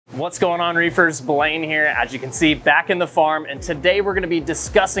What's going on, reefers? Blaine here, as you can see, back in the farm, and today we're going to be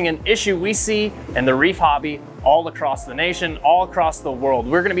discussing an issue we see in the reef hobby all across the nation, all across the world.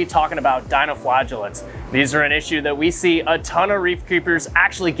 We're going to be talking about dinoflagellates. These are an issue that we see a ton of reef keepers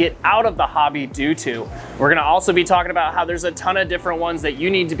actually get out of the hobby due to. We're going to also be talking about how there's a ton of different ones that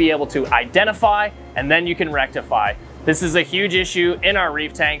you need to be able to identify and then you can rectify. This is a huge issue in our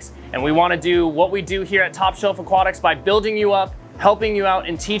reef tanks, and we want to do what we do here at Top Shelf Aquatics by building you up, helping you out,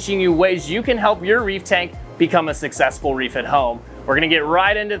 and teaching you ways you can help your reef tank become a successful reef at home. We're gonna get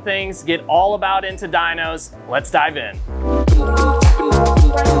right into things, get all about into dinos. Let's dive in.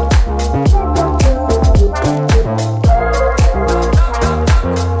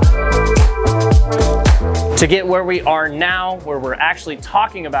 To get where we are now, where we're actually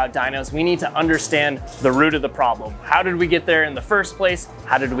talking about dinos, we need to understand the root of the problem. How did we get there in the first place?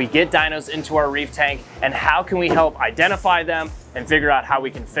 How did we get dinos into our reef tank? And how can we help identify them and figure out how we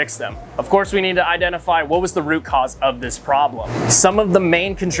can fix them? Of course, we need to identify what was the root cause of this problem. Some of the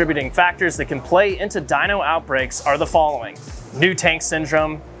main contributing factors that can play into dino outbreaks are the following: new tank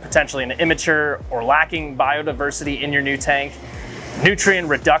syndrome, potentially an immature or lacking biodiversity in your new tank, nutrient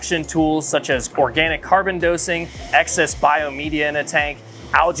reduction tools such as organic carbon dosing, excess biomedia in a tank,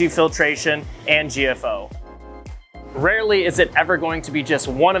 algae filtration, and GFO. Rarely is it ever going to be just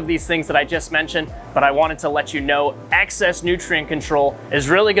one of these things that I just mentioned, but I wanted to let you know excess nutrient control is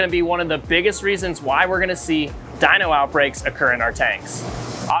really going to be one of the biggest reasons why we're going to see dino outbreaks occur in our tanks.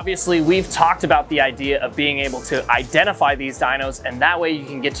 Obviously, we've talked about the idea of being able to identify these dinos, and that way you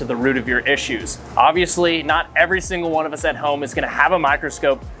can get to the root of your issues. Obviously, not every single one of us at home is going to have a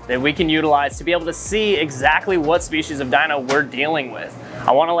microscope that we can utilize to be able to see exactly what species of dino we're dealing with.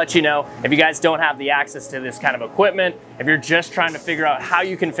 I want to let you know, if you guys don't have the access to this kind of equipment, if you're just trying to figure out how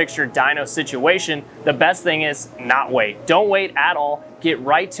you can fix your dino situation, the best thing is not wait. Don't wait at all. Get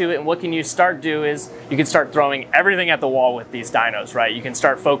right to it. And what can you start do is you can start throwing everything at the wall with these dinos, right? You can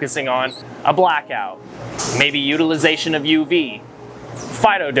start focusing on a blackout, maybe utilization of UV,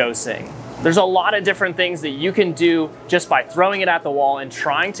 phytodosing. There's a lot of different things that you can do just by throwing it at the wall and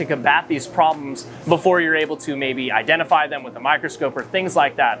trying to combat these problems before you're able to maybe identify them with a microscope or things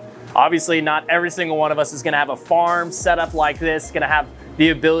like that. Obviously, not every single one of us is going to have a farm set up like this, going to have the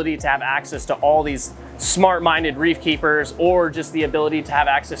ability to have access to all these smart-minded reef keepers, or just the ability to have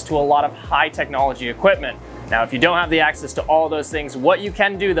access to a lot of high technology equipment. Now, if you don't have the access to all those things, what you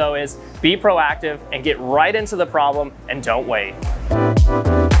can do though is be proactive and get right into the problem and don't wait.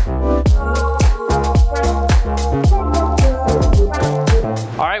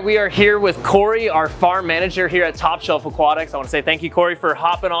 All right, we are here with Corey, our farm manager here at Top Shelf Aquatics. I want to say thank you, Corey, for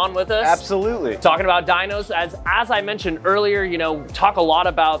hopping on with us. Absolutely. Talking about dinos. As I mentioned earlier, talk a lot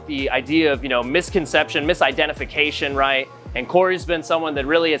about the idea of, misconception, misidentification, right? And Corey's been someone that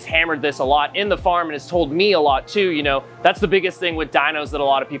really has hammered this a lot in the farm and has told me a lot too. That's the biggest thing with dinos that a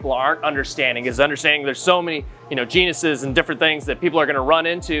lot of people aren't understanding, is understanding there's so many, genuses and different things that people are going to run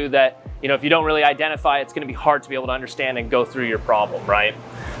into that, if you don't really identify, it's going to be hard to be able to understand and go through your problem, right?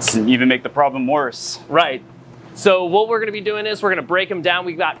 Can even make the problem worse. Right. So what we're going to be doing is we're going to break them down.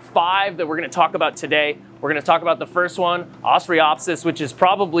 We've got 5 that we're going to talk about today. We're going to talk about the first one, Ostreopsis, which is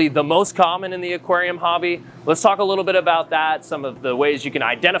probably the most common in the aquarium hobby. Let's talk a little bit about that, some of the ways you can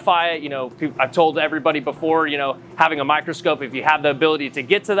identify it. I've told everybody before, having a microscope, if you have the ability to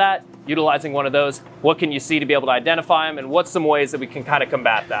get to that, utilizing one of those, what can you see to be able to identify them, and what's some ways that we can kind of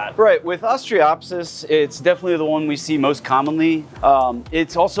combat that? Right, with Ostreopsis, it's definitely the one we see most commonly.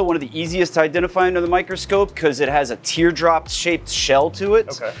 It's also one of the easiest to identify under the microscope because it has a teardrop shaped shell to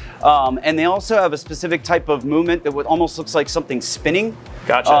it. Okay. And they also have a specific type of movement that almost looks like something spinning.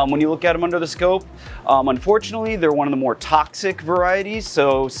 Gotcha. When you look at them under the scope. Unfortunately, they're one of the more toxic varieties,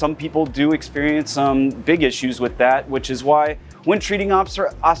 so some people do experience some big issues with that, which is why when treating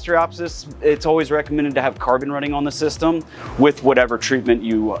Ostreopsis, it's always recommended to have carbon running on the system with whatever treatment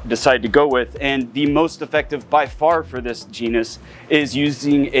you decide to go with. And the most effective by far for this genus is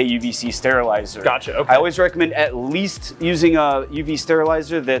using a UVC sterilizer. Gotcha, okay. I always recommend at least using a UV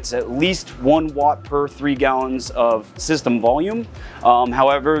sterilizer that's at least 1 watt per 3 gallons of system volume.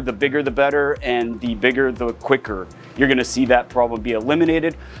 However, the bigger the better, and the bigger the quicker you're going to see that problem be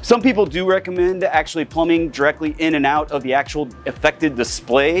eliminated. Some people do recommend actually plumbing directly in and out of the actual affected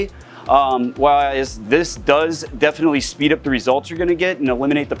display. Whereas this does definitely speed up the results you're going to get and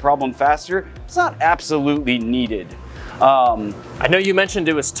eliminate the problem faster, it's not absolutely needed. I know you mentioned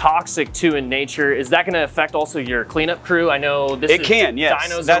it was toxic too in nature. Is that going to affect also your cleanup crew? I know this can, yes.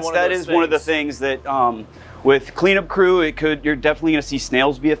 Dinos That is one of the things that With cleanup crew, you're definitely going to see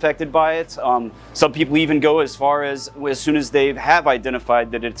snails be affected by it. Some people even go as far as soon as they have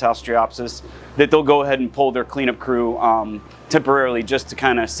identified that it's Ostreopsis, that they'll go ahead and pull their cleanup crew temporarily just to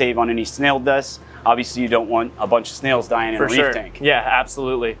kind of save on any snail deaths. Obviously, you don't want a bunch of snails dying in a reef tank. Yeah,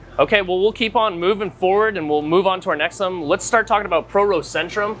 absolutely. Okay, well, we'll keep on moving forward and we'll move on to our next one. Let's start talking about Proo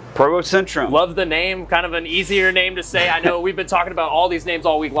Centrum. Proo Centrum. Love the name, kind of an easier name to say. I know we've been talking about all these names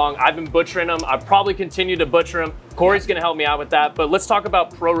all week long. I've been butchering them. I'll probably continue to butcher them. Corey's gonna help me out with that, but let's talk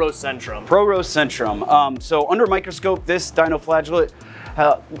about Proo Centrum. Proo Centrum. So under microscope, this dinoflagellate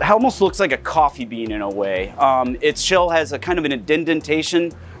almost looks like a coffee bean in a way. Its shell has a kind of an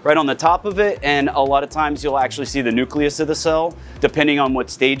indentation right on the top of it, and a lot of times you'll actually see the nucleus of the cell, depending on what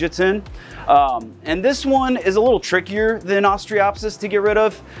stage it's in. And this one is a little trickier than Ostreopsis to get rid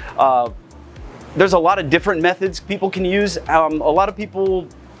of. There's a lot of different methods people can use. A lot of people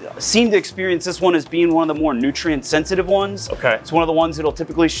seem to experience this one as being one of the more nutrient sensitive ones. Okay. It's one of the ones that'll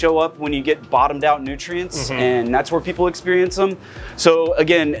typically show up when you get bottomed out nutrients, and that's where people experience them. So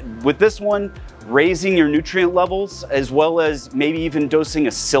again, with this one, raising your nutrient levels, as well as maybe even dosing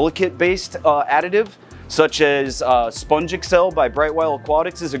a silicate-based additive, such as Sponge Excel by Brightwell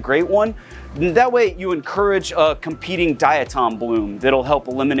Aquatics is a great one. That way you encourage a competing diatom bloom that'll help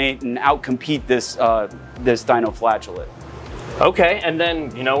eliminate and outcompete this, this dinoflagellate. Okay, and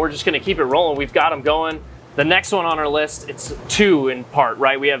then, you know, we're just gonna keep it rolling. We've got them going. The next one on our list, it's two in part,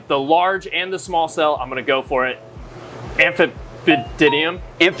 right? We have the large and the small cell. I'm gonna go for it. Amphidinium.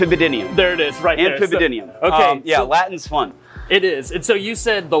 Amphidinium. There it is, right there. Amphidinium. So, okay. Yeah, so Latin's fun. It is. And so you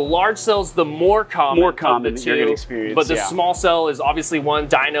said the large cell's the more common of the two, you're gonna experience, but the small cell is obviously one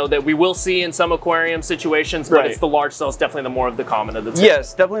dino that we will see in some aquarium situations, but it's the large cell is definitely the more of the common of the two.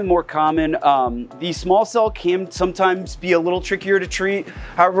 Yes, definitely more common. The small cell can sometimes be a little trickier to treat.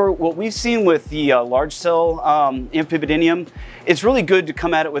 However, what we've seen with the large cell Amphidinium, it's really good to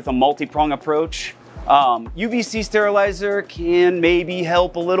come at it with a multi-prong approach. UVC sterilizer can maybe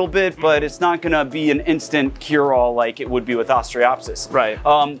help a little bit, but it's not going to be an instant cure-all like it would be with Ostreopsis. Right.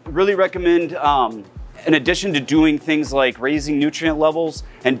 Really recommend, in addition to doing things like raising nutrient levels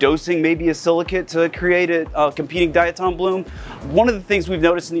and dosing maybe a silicate to create a competing diatom bloom, one of the things we've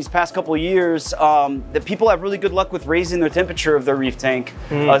noticed in these past couple of years that people have really good luck with raising the temperature of their reef tank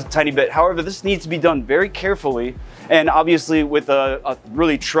a tiny bit. However, this needs to be done very carefully, and obviously with a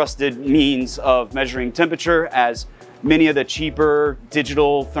really trusted means of measuring temperature, as many of the cheaper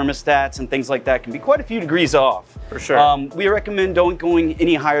digital thermostats and things like that can be quite a few degrees off. For sure. We recommend don't going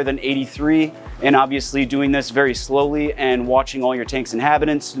any higher than 83, and obviously doing this very slowly and watching all your tank's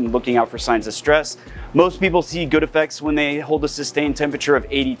inhabitants and looking out for signs of stress. Most people see good effects when they hold a sustained temperature of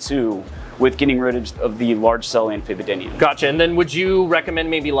 82 with getting rid of the large cell Amphidinium. Gotcha. And then would you recommend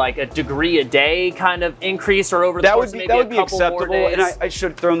maybe like a degree a day kind of increase, or over the course of maybe a couple more days? That would be acceptable, and I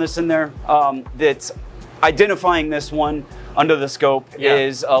should have thrown this in there, that identifying this one under the scope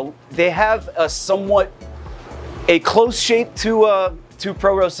is they have a close shape to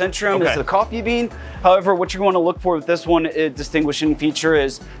Proo Centrum is the coffee bean. However, what you're going to look for with this one, a distinguishing feature,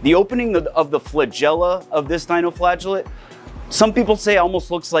 is the opening of the flagella of this dinoflagellate. Some people say almost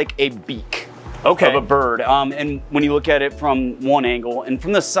looks like a beak of a bird. And when you look at it from one angle, and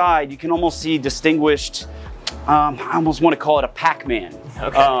from the side, you can almost see distinguished, I almost want to call it a Pac-Man.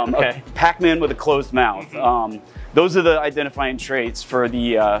 A Pac-Man with a closed mouth. Those are the identifying traits for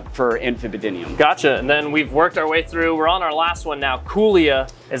the for Amphidinium. Gotcha. And then we've worked our way through. We're on our last one now. Kolia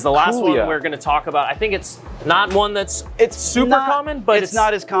is the last one we're going to talk about. I think it's not one that's super common, but it's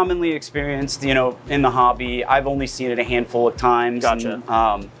not as commonly experienced, you know, in the hobby. I've only seen it a handful of times. Gotcha.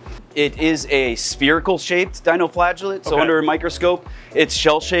 And, it is a spherical shaped dinoflagellate. So under a microscope, its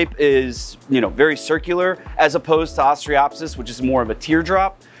shell shape is, you know, very circular, as opposed to Ostreopsis, which is more of a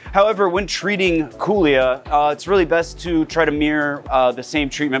teardrop. However, when treating Kolia, it's really best to try to mirror the same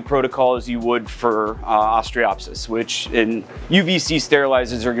treatment protocol as you would for Ostreopsis, which in UVC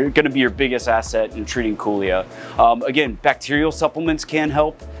sterilizers are going to be your biggest asset in treating Kolia. Again, bacterial supplements can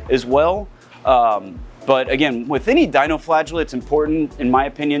help as well. But again, with any dinoflagellate, it's important, in my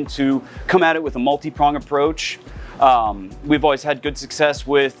opinion, to come at it with a multi-prong approach. We've always had good success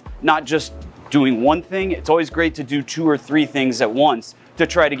with not just doing one thing. It's always great to do 2 or 3 things at once to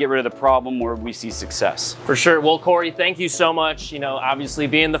try to get rid of the problem where we see success. For sure. Well, Corey, thank you so much. You know, obviously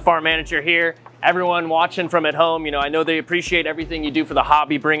being the farm manager here, everyone watching from at home, you know, I know they appreciate everything you do for the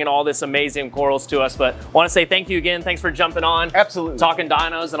hobby, bringing all this amazing corals to us, but I want to say thank you again. Thanks for jumping on. Absolutely. Talking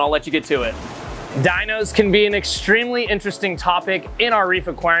dinos, and I'll let you get to it. Dinos can be an extremely interesting topic in our reef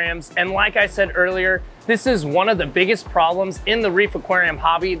aquariums, and like I said earlier, this is one of the biggest problems in the reef aquarium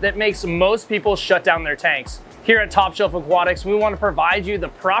hobby that makes most people shut down their tanks. Here at Top Shelf Aquatics, we want to provide you the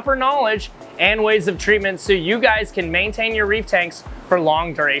proper knowledge and ways of treatment so you guys can maintain your reef tanks for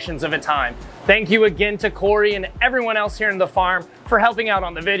long durations of a time. Thank you again to Corey and everyone else here in the farm for helping out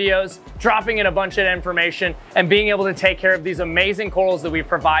on the videos, dropping in a bunch of information, and being able to take care of these amazing corals that we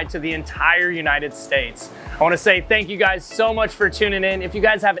provide to the entire United States. I want to say thank you guys so much for tuning in. If you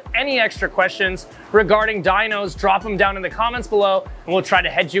guys have any extra questions regarding dinos, drop them down in the comments below and we'll try to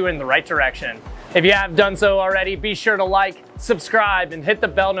head you in the right direction. If you have done so already, be sure to like, subscribe, and hit the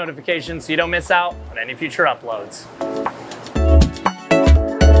bell notification so you don't miss out on any future uploads.